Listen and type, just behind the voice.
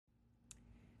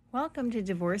Welcome to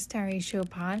Divorce Diaries Show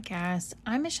podcast.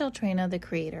 I'm Michelle Trena, the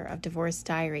creator of Divorce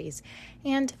Diaries,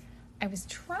 and I was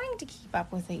trying to keep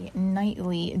up with a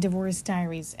nightly Divorce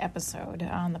Diaries episode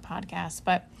on the podcast,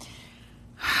 but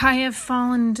I have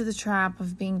fallen into the trap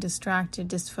of being distracted,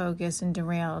 disfocused, and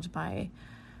derailed by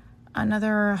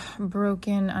another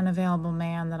broken, unavailable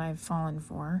man that I've fallen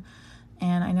for.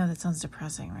 And I know that sounds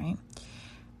depressing, right?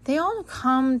 They all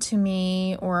come to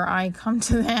me, or I come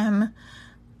to them,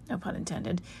 no pun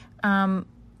intended,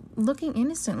 looking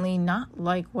innocently not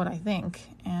like what I think.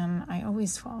 And I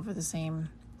always fall for the same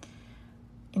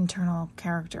internal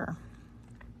character.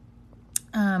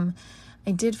 I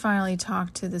did finally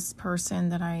talk to this person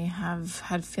that I have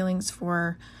had feelings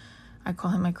for. I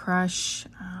call him my crush,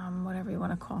 whatever you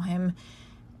want to call him.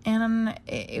 And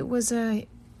it was a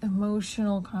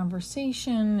emotional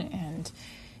conversation, and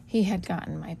he had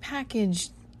gotten my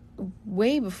package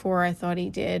way before I thought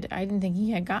he did. I didn't think he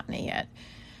had gotten it yet.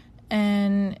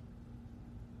 And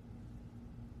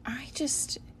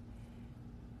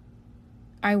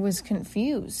I was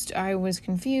confused. And I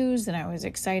was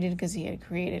excited because he had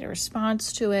created a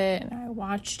response to it, and I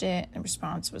watched it. The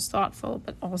response was thoughtful,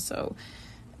 but also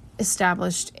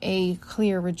established a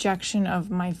clear rejection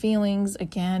of my feelings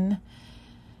again.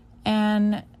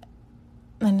 And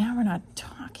now we're not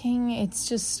talking. It's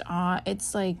just,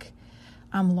 it's like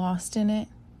I'm lost in it,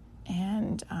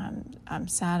 and I'm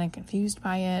sad and confused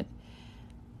by it,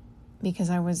 because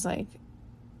I was like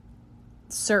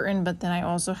certain, but then I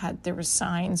also there were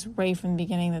signs right from the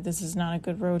beginning that this is not a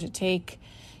good road to take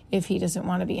if he doesn't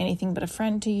want to be anything but a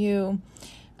friend to you.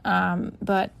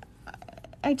 But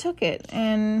I took it,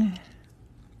 and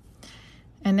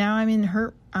now I'm in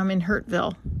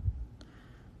Hurtville.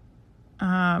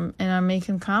 And I'm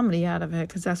making comedy out of it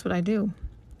because that's what I do.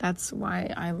 That's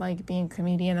why I like being a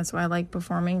comedian. That's why I like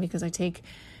performing, because I take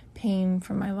pain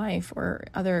from my life or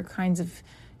other kinds of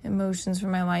emotions from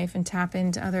my life and tap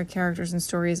into other characters and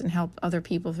stories and help other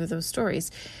people through those stories.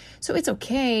 So it's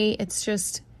okay. It's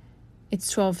just,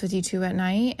 it's 12:52 at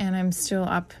night and I'm still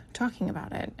up talking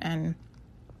about it. And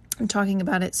I'm talking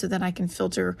about it so that I can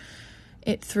filter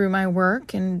it through my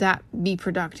work and that be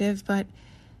productive. But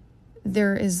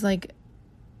there is this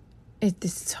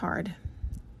is hard.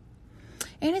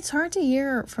 And it's hard to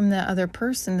hear from the other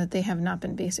person that they have not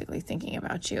been basically thinking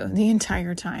about you the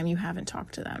entire time you haven't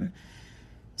talked to them.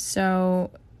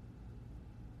 So,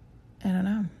 I don't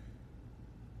know.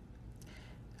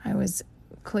 I was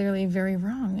clearly very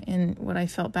wrong in what I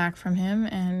felt back from him,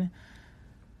 and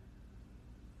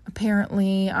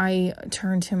apparently I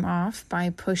turned him off by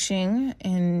pushing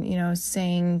and,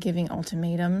 saying, giving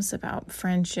ultimatums about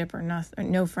friendship or nothing, or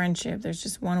no friendship. There's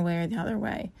just one way or the other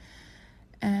way.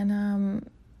 And,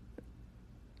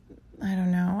 I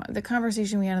don't know. The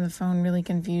conversation we had on the phone really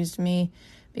confused me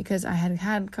because I had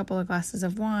had a couple of glasses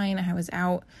of wine. I was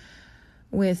out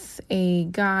with a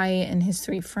guy and his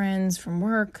 3 friends from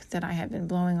work that I had been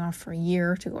blowing off for a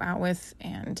year to go out with.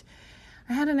 And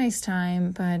I had a nice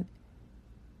time, but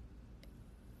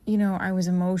I was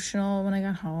emotional when I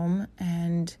got home,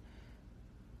 and,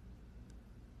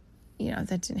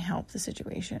 that didn't help the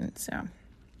situation. So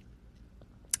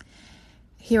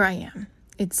here I am.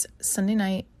 It's Sunday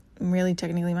night, really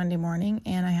technically Monday morning,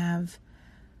 and I have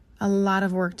a lot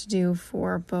of work to do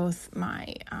for both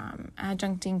my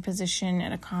adjuncting position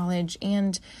at a college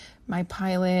and my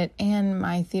pilot and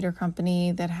my theater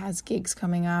company that has gigs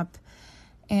coming up,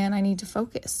 and I need to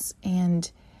focus.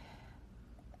 And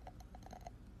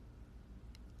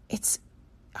it's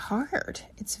hard.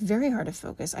 It's very hard to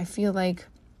focus. I feel like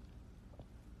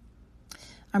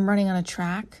I'm running on a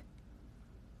track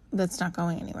that's not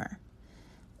going anywhere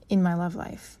in my love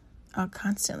life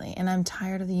constantly. And I'm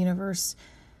tired of the universe.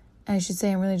 I should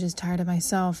say I'm really just tired of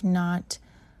myself not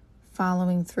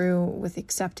following through with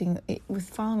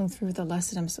following through with the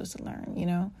lesson I'm supposed to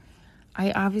learn,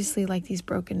 I obviously like these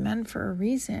broken men for a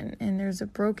reason. And there's a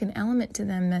broken element to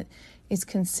them that is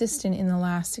consistent in the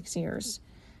last 6 years.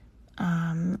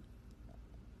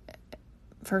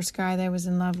 First guy that I was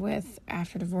in love with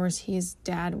after divorce, his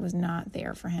dad was not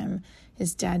there for him.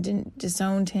 His dad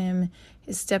disowned him.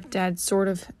 His stepdad sort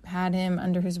of had him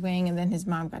under his wing, and then his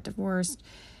mom got divorced.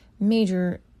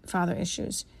 Major father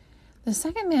issues. The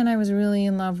second man I was really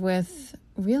in love with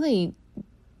really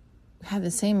had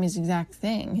the same exact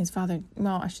thing. His father,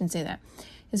 well, I shouldn't say that.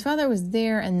 His father was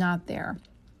there and not there.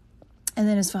 And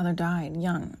then his father died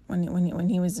young when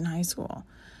he was in high school.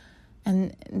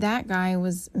 And that guy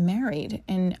was married,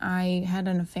 and I had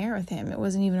an affair with him. It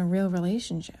wasn't even a real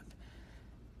relationship.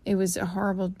 It was a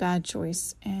horrible, bad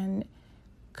choice. And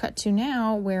cut to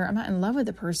now where I'm not in love with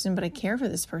the person, but I care for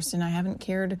this person. I haven't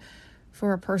cared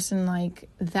for a person like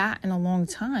that in a long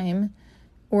time,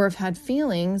 or have had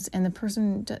feelings, and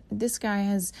this guy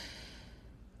has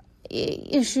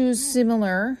issues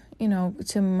similar,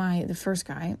 to the first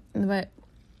guy, but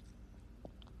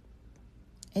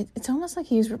it's almost like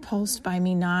he was repulsed by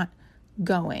me not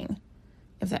going,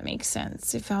 if that makes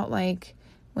sense. It felt like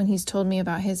when he's told me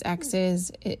about his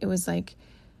exes, it was like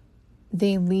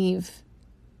they leave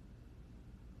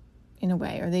in a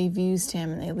way, or they've used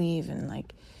him and they leave, and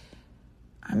like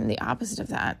I'm the opposite of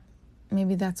that.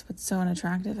 Maybe that's what's so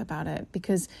unattractive about it,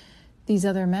 because these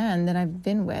other men that I've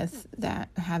been with that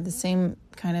have the same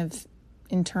kind of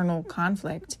internal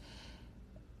conflict,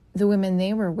 the women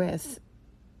they were with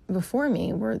before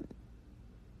me were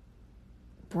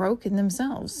broken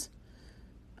themselves.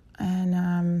 And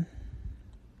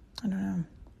I don't know.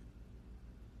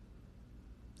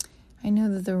 I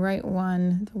know that the right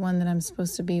one, the one that I'm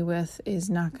supposed to be with, is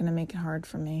not going to make it hard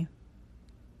for me.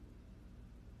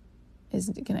 Is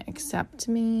going to accept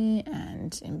me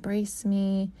and embrace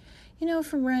me.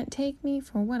 Take me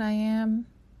for what I am.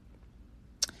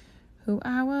 Who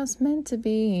I was meant to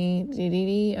be.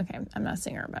 Okay, I'm not a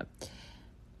singer, but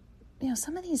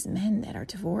some of these men that are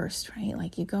divorced, right?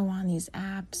 Like you go on these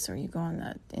apps or you go on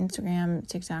the Instagram,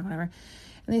 TikTok, whatever,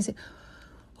 and they say,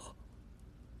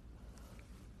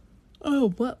 oh,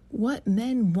 what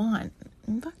men want.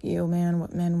 Fuck you, man,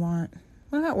 what men want.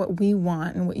 What about what we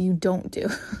want and what you don't do?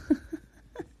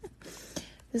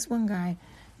 This one guy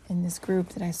in this group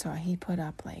that I saw, he put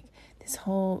up like this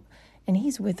whole, and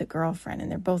he's with a girlfriend, and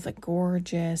they're both a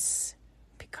gorgeous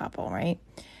couple, right?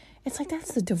 It's like,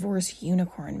 that's the divorce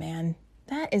unicorn, man.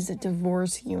 That is a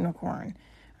divorce unicorn.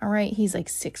 All right. He's like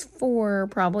 6'4",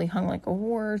 probably hung like a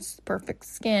horse, perfect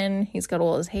skin. He's got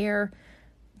all his hair.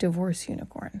 Divorce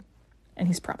unicorn. And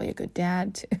he's probably a good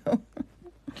dad too.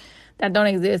 That don't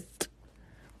exist.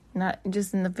 Not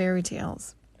just in the fairy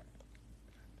tales.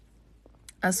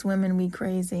 Us women, we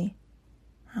crazy.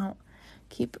 I'll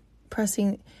keep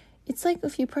pressing. It's like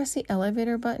if you press the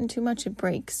elevator button too much, it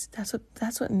breaks. That's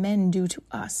what men do to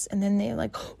us. And then they're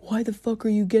like, why the fuck are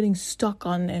you getting stuck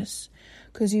on this?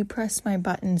 Because you pressed my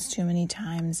buttons too many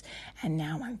times, and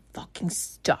now I'm fucking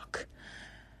stuck.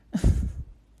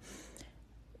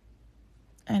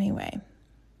 Anyway,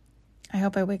 I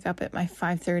hope I wake up at my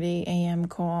 5:30 a.m.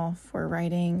 call for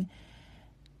writing,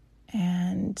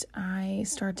 and I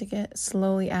start to get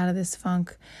slowly out of this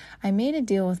funk. I made a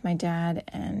deal with my dad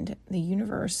and the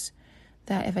universe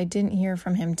that if I didn't hear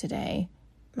from him today,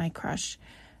 my crush,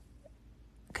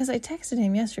 because I texted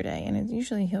him yesterday, and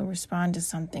usually he'll respond to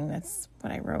something that's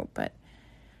what I wrote, but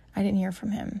I didn't hear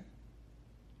from him.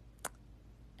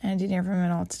 And I didn't hear from him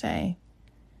at all today.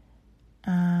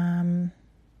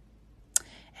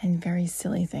 And very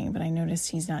silly thing, but I noticed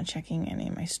he's not checking any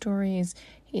of my stories.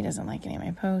 He doesn't like any of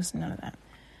my posts, none of that.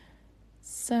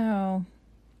 So,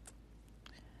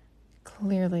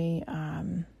 clearly,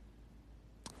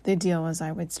 the deal was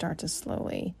I would start to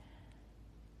slowly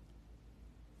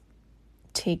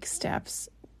take steps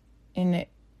in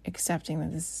accepting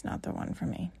that this is not the one for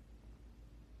me.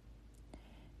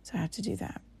 So I have to do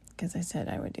that, because I said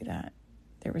I would do that.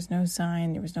 There was no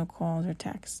sign, there was no calls or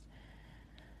text.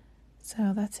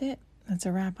 So that's it. That's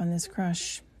a wrap on this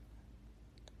crush.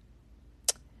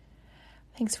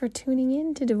 Thanks for tuning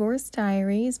in to Divorce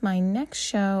Diaries. My next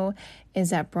show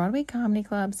is at Broadway Comedy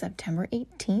Club, September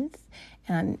 18th.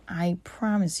 And I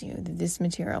promise you that this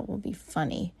material will be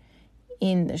funny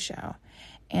in the show.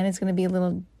 And it's going to be a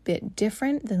little bit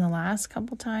different than the last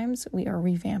couple times. We are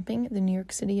revamping the New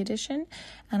York City edition,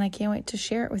 and I can't wait to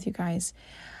share it with you guys.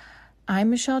 I'm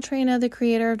Michelle Traina, the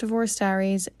creator of Divorce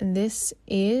Diaries. This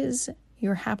is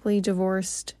your happily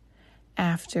divorced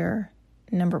after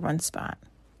 #1 spot.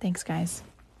 Thanks, guys.